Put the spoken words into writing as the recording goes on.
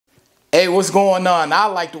Hey, what's going on? I'd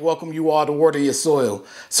like to welcome you all to Water Your Soil.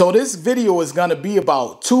 So this video is going to be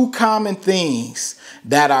about two common things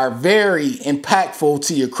that are very impactful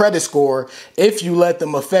to your credit score if you let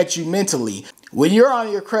them affect you mentally. When you're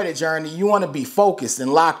on your credit journey, you want to be focused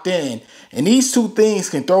and locked in, and these two things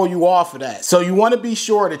can throw you off of that. So you want to be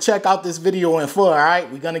sure to check out this video in full, all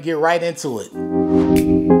right? We're going to get right into it.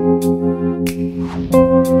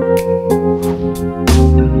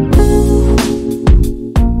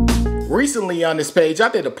 Recently on this page, I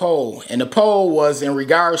did a poll, and the poll was in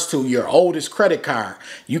regards to your oldest credit card.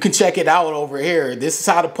 You can check it out over here. This is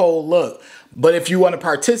how the poll looked. But if you want to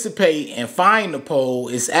participate and find the poll,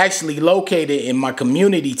 it's actually located in my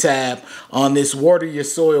community tab on this Water Your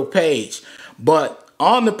Soil page. But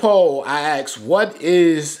on the poll, I asked, what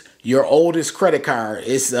is your oldest credit card?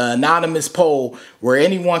 It's an anonymous poll where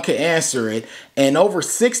anyone can answer it. And over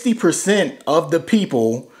 60% of the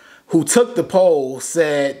people who took the poll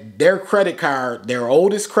said their credit card, their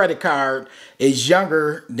oldest credit card, is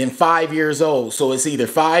younger than 5 years old. So it's either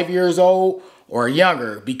 5 years old or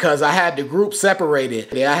younger, because I had the group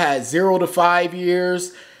separated. I had 0 to 5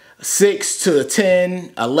 years, 6 to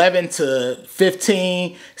 10, 11 to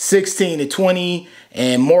 15, 16 to 20,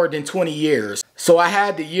 and more than 20 years. So I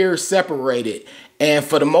had the years separated. And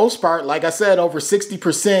for the most part, like I said, over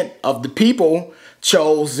 60% of the people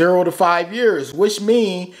chose 0 to 5 years, which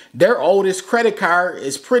means their oldest credit card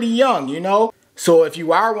is pretty young, you know? So if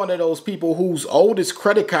you are one of those people whose oldest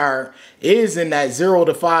credit card is in that 0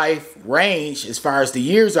 to 5 range as far as the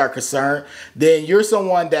years are concerned, then you're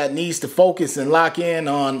someone that needs to focus and lock in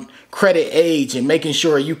on credit age and making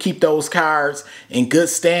sure you keep those cards in good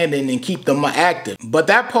standing and keep them active. But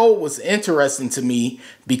that poll was interesting to me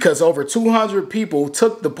because over 200 people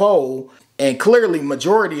took the poll, and clearly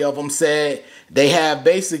majority of them said they have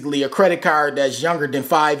basically a credit card that's younger than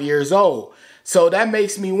 5 years old. So that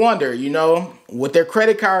makes me wonder, you know, with their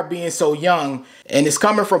credit card being so young, and it's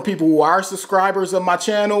coming from people who are subscribers of my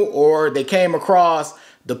channel, or they came across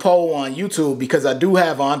the poll on YouTube, because I do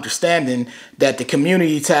have an understanding that the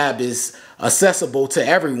community tab is accessible to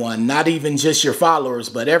everyone, not even just your followers,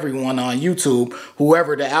 but everyone on YouTube,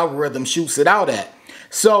 whoever the algorithm shoots it out at.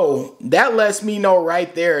 So that lets me know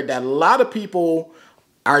right there that a lot of people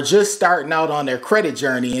are just starting out on their credit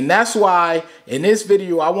journey. And that's why in this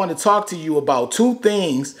video, I want to talk to you about two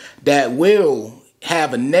things that will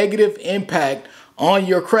have a negative impact on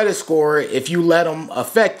your credit score if you let them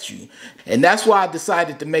affect you. And that's why I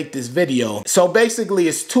decided to make this video. So basically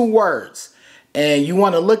it's two words, and you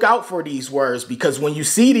want to look out for these words, because when you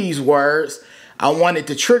see these words, I wanted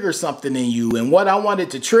to trigger something in you. And what I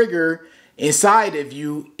wanted to trigger inside of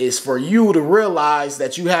you is for you to realize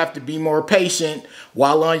that you have to be more patient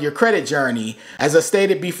while on your credit journey. As I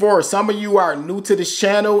stated before, some of you are new to this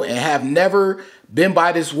channel and have never been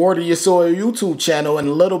by this Water Your Soil YouTube channel. And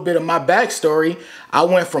a little bit of my backstory, I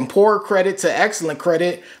went from poor credit to excellent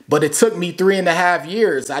credit, but it took me 3.5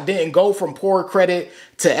 years. I didn't go from poor credit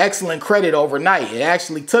to excellent credit overnight. It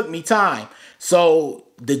actually took me time. So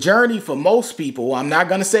the journey for most people, I'm not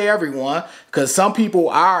going to say everyone, because some people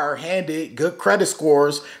are handed good credit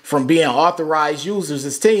scores from being authorized users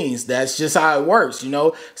as teens. That's just how it works. You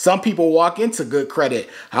know, some people walk into good credit.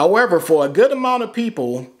 However, for a good amount of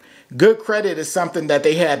people, good credit is something that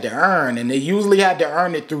they had to earn, and they usually had to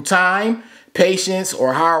earn it through time, patience,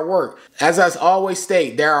 or hard work. As I always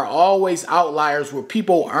state, there are always outliers where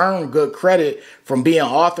people earn good credit from being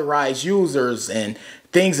authorized users and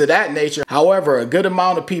things of that nature. However, a good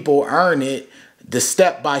amount of people earn it the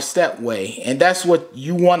step-by-step way. And that's what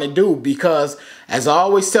you want to do, because as I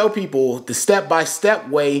always tell people, the step-by-step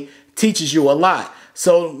way teaches you a lot.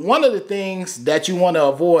 So one of the things that you want to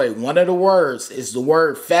avoid, one of the words, is the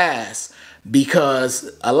word fast,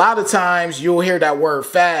 because a lot of times you'll hear that word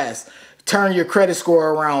fast. Turn your credit score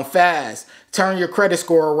around fast. Turn your credit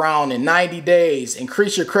score around in 90 days.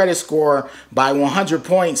 Increase your credit score by 100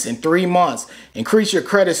 points in 3 months. Increase your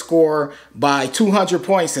credit score by 200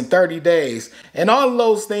 points in 30 days. And all of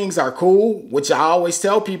those things are cool, which I always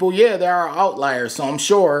tell people, yeah, there are outliers. So I'm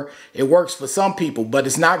sure it works for some people, but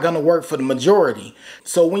it's not going to work for the majority.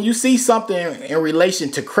 So when you see something in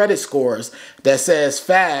relation to credit scores that says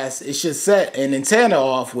fast, it should set an antenna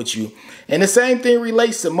off with you. And the same thing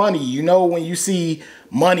relates to money. You know, when you see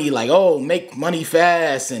money like, oh, make money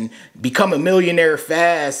fast and become a millionaire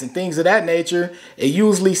fast and things of that nature, it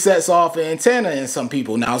usually sets off an antenna in some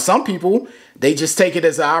people. Now, some people, they just take it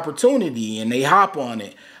as an opportunity and they hop on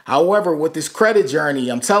it. However, with this credit journey,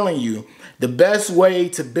 I'm telling you, the best way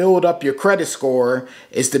to build up your credit score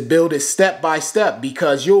is to build it step by step,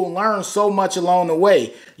 because you'll learn so much along the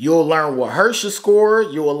way. You'll learn what hurts your score.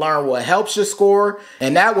 You will learn what helps your score.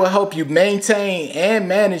 And that will help you maintain and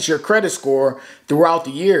manage your credit score throughout the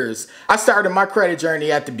years. I started my credit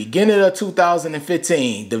journey at the beginning of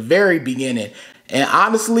 2015, the very beginning. And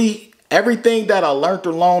honestly, everything that I learned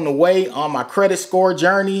along the way on my credit score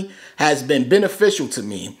journey has been beneficial to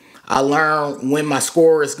me. I learned when my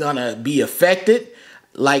score is gonna be affected.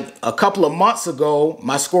 Like a couple of months ago,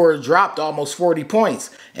 my score dropped almost 40 points.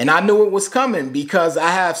 And I knew it was coming because I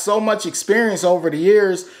have so much experience over the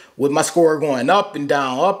years with my score going up and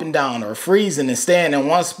down, or freezing and staying in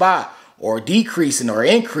one spot, or decreasing or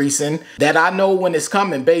increasing, that I know when it's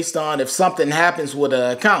coming based on if something happens with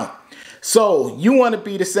an account. So you want to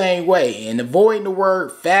be the same way and avoiding the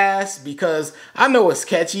word fast, because I know it's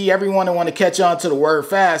catchy. Everyone want to catch on to the word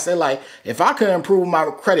fast. They're like, if I could improve my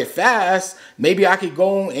credit fast, maybe I could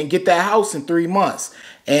go and get that house in 3 months.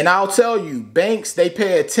 And I'll tell you, banks, they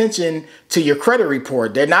pay attention to your credit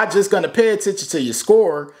report. They're not just going to pay attention to your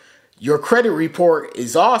score. Your credit report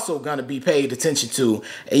is also going to be paid attention to,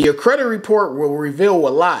 and your credit report will reveal a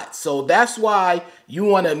lot. So that's why you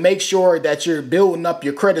want to make sure that you're building up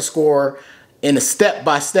your credit score in a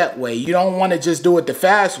step-by-step way. You don't want to just do it the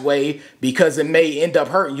fast way, because it may end up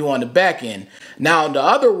hurting you on the back end. Now, the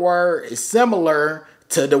other word is similar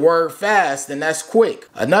to the word fast, and that's quick.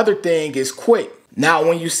 Another thing is quick. Now,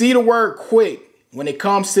 when you see the word quick, when it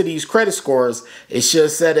comes to these credit scores, it should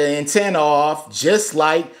set an antenna off, just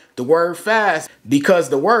like the word fast, because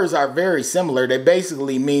the words are very similar. They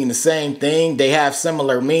basically mean the same thing. They have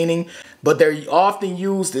similar meaning, but they're often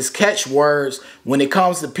used as catchwords when it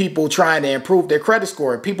comes to people trying to improve their credit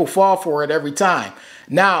score. People fall for it every time.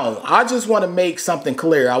 Now, I just want to make something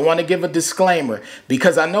clear. I want to give a disclaimer,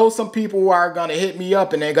 because I know some people are going to hit me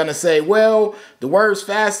up and they're going to say, well, the words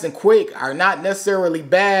fast and quick are not necessarily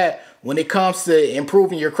bad when it comes to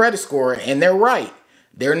improving your credit score. And they're right.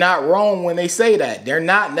 They're not wrong when they say that. They're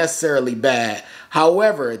not necessarily bad.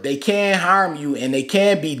 However, they can harm you and they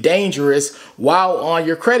can be dangerous while on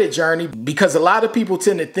your credit journey, because a lot of people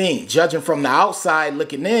tend to think, judging from the outside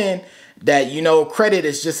looking in, that, you know, credit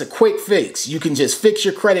is just a quick fix. You can just fix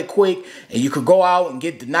your credit quick, and you could go out and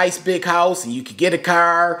get the nice big house, and you could get a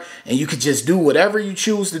car, and you could just do whatever you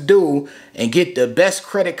choose to do and get the best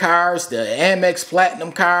credit cards, the Amex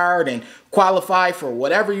Platinum card, and qualify for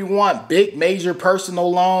whatever you want, big major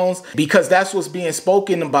personal loans, because that's what's being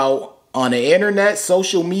spoken about on the internet,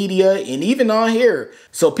 social media, and even on here.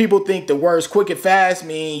 So people think the words quick and fast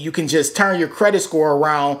mean you can just turn your credit score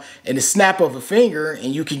around in the snap of a finger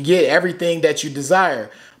and you can get everything that you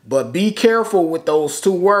desire. But be careful with those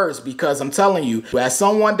two words, because I'm telling you, as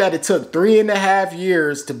someone that it took 3.5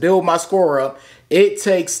 years to build my score up, it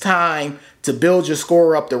takes time to build your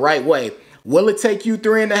score up the right way. Will it take you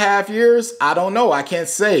 3.5 years? I don't know. I can't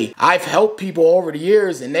say. I've helped people over the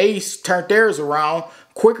years and they turned theirs around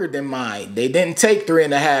quicker than mine. They didn't take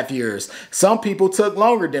 3.5 years. Some people took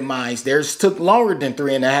longer than mine. Theirs took longer than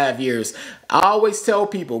 3.5 years. I always tell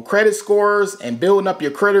people, credit scores and building up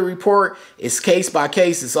your credit report is case by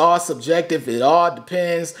case. It's all subjective. It all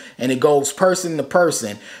depends, and it goes person to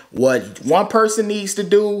person. What one person needs to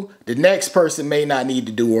do, the next person may not need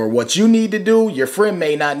to do, or what you need to do, your friend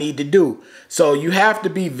may not need to do. So you have to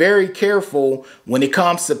be very careful when it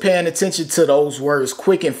comes to paying attention to those words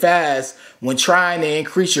quick and fast when trying to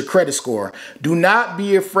increase your credit score. Do not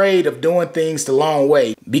be afraid of doing things the long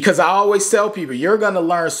way, because I always tell people you're going to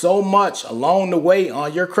learn so much along the way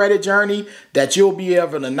on your credit journey that you'll be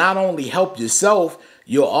able to not only help yourself,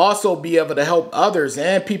 you'll also be able to help others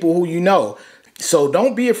and people who you know. So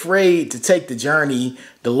don't be afraid to take the journey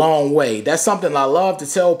the long way. That's something I love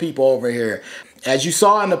to tell people over here. As you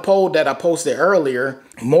saw in the poll that I posted earlier,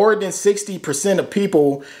 more than 60% of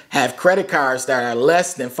people have credit cards that are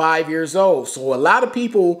less than 5 years old. So a lot of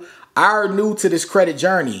people are new to this credit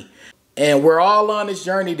journey, and we're all on this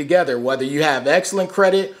journey together. Whether you have excellent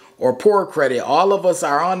credit or poor credit, all of us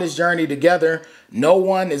are on this journey together. No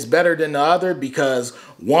one is better than the other, because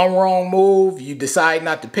one wrong move, you decide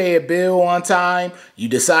not to pay a bill on time, you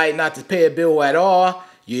decide not to pay a bill at all,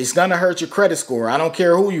 it's going to hurt your credit score. I don't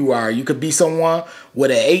care who you are. You could be someone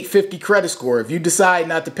with an 850 credit score. If you decide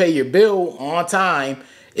not to pay your bill on time,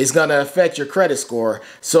 it's going to affect your credit score.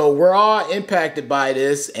 So we're all impacted by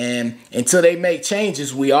this, and until they make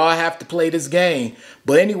changes, we all have to play this game.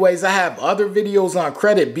 But anyways, I have other videos on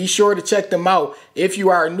credit. Be sure to check them out if you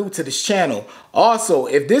are new to this channel. Also,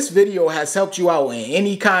 if this video has helped you out in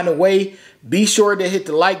any kind of way, be sure to hit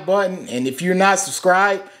the like button. And if you're not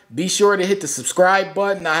subscribed, be sure to hit the subscribe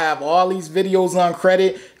button. I have all these videos on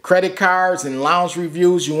credit cards, and lounge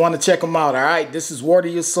reviews. You want to check them out, all right? This is Water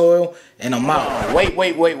Your Soil, and I'm out. Wait.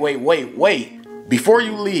 Before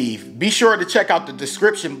you leave, be sure to check out the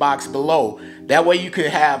description box below. That way you can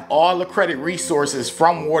have all the credit resources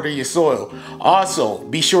from Water Your Soil. Also,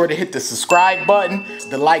 be sure to hit the subscribe button,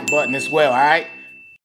 the like button as well, all right?